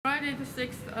the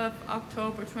 6th of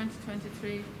October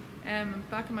 2023. I'm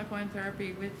back in my Equine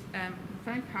Therapy with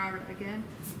friend Cara again.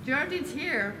 Geraldine's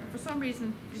here. For some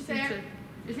reason, she's here.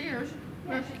 Is here?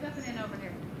 Yeah, she's looking in over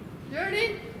here.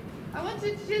 Geraldine, I want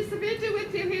to introduce the video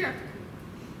with you here.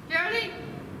 Geraldine,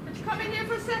 would you come in here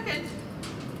for a second?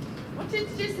 I want to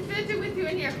introduce the video with you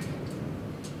in here.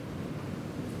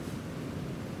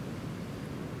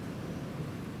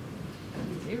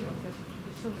 She's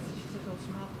so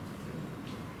small.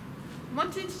 I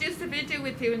want to introduce the video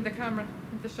with you in the camera,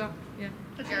 in the shop. Yeah.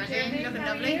 Geraldine, you looking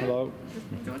lovely. Hello. Do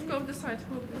you want to go over this side?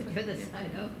 Go this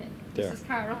side, okay. This is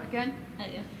Cara again. Oh,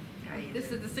 yeah.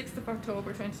 This is the 6th of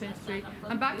October 2023.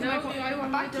 I'm back to my Go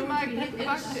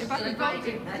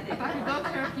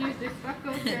Therapeutic.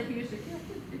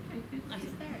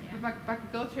 Back to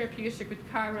Go Therapeutic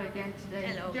with Cara again today.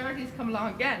 Hello. Geraldine's come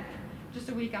along again, just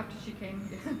a week after she came.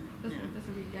 just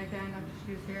a week again after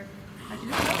she was here. And she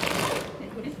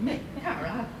just it's me,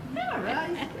 Cara.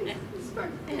 Cara,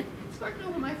 squirting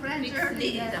over my friend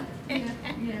Geraldine. Yeah.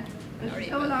 But she's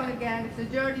come along again. So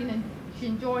Geraldine, and she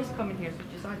enjoys coming here, so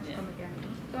she decided to come again.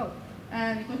 So,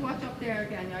 you're going to watch up there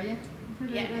again, are you?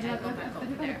 Yeah, I'll go back up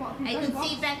there. I can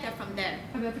see better from there.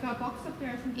 Have you got a box up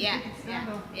there? Yeah, I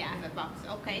have a box.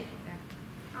 Okay.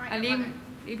 Yeah. All right. And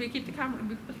we keep the camera.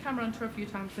 We put the camera on her a few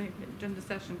times during the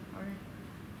session. All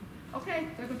right. Okay,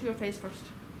 they're going to do your face first.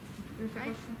 Your face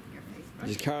first.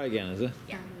 This is Cara again, is it?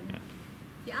 Yeah.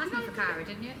 You asked me for Cara,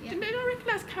 didn't you? Yeah. Did I not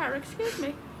recognise Cara? Excuse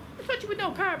me. I thought you would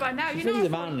know Cara by now. She's you know really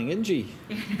demanding, isn't she?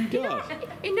 God.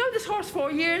 You know this horse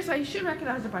 4 years. I should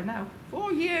recognise her by now.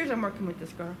 4 years I'm working with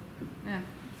this girl. Yeah.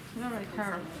 All right,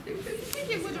 Cara. You think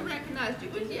you would have recognised you,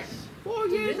 wouldn't you? 4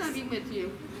 years I've been with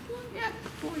you. Yeah,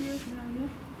 4 years now, yeah.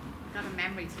 Got a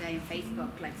memory today on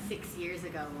Facebook, like 6 years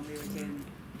ago when we were doing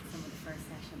some of the first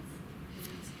sessions.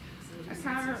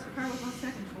 Cara was on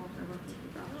second horse I worked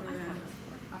with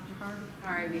after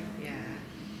Harvey. Yeah.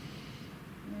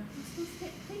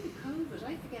 Maybe COVID.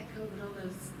 I forget COVID all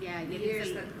those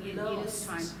years that you lost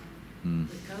time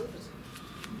with COVID.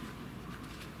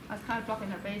 I was kind of blocking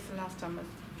her face the last time.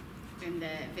 In the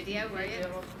video, were you? I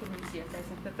couldn't really see her face.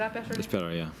 Is that better? It's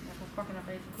better, yeah. I was blocking her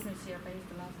face. I couldn't see her face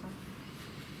the last time.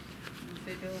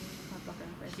 Video, I'm blocking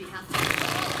her face. She has to.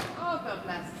 Oh, God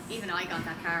bless. Even I got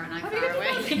that car and I'm Have far away.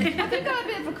 I think you got a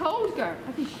bit of a cold, girl.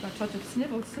 I think she got a touch of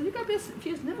snivels. So you got a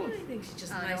few snivels. I think she's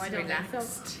just Oh, no, nice I and don't think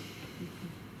relaxed.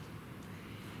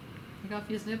 You got a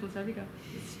few snivels, there you go.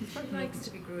 She likes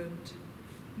to be groomed.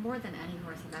 More than any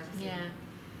horse I've ever seen. Yeah.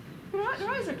 Her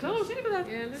eyes are closed. Look at that.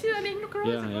 Yeah, See that? Look, her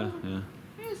eyes are closed. Yeah.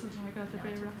 Yes, oh my God, they're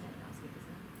very rough.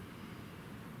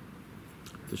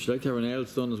 Does she like to have her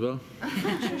nails done as well? I'm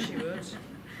sure she would.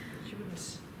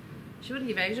 She wouldn't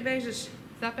give out about it. Is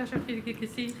that better? You can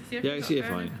see her? Yeah, I can see it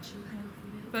fine.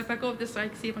 But if I go up this side, I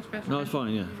can see it much better. No, it's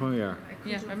fine, yeah. From here.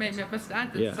 Yeah, I mean, I must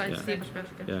stand this side to see it much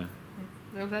better. Yeah.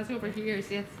 So that's over here,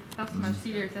 see, that's my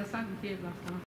seers. That's not in the last time.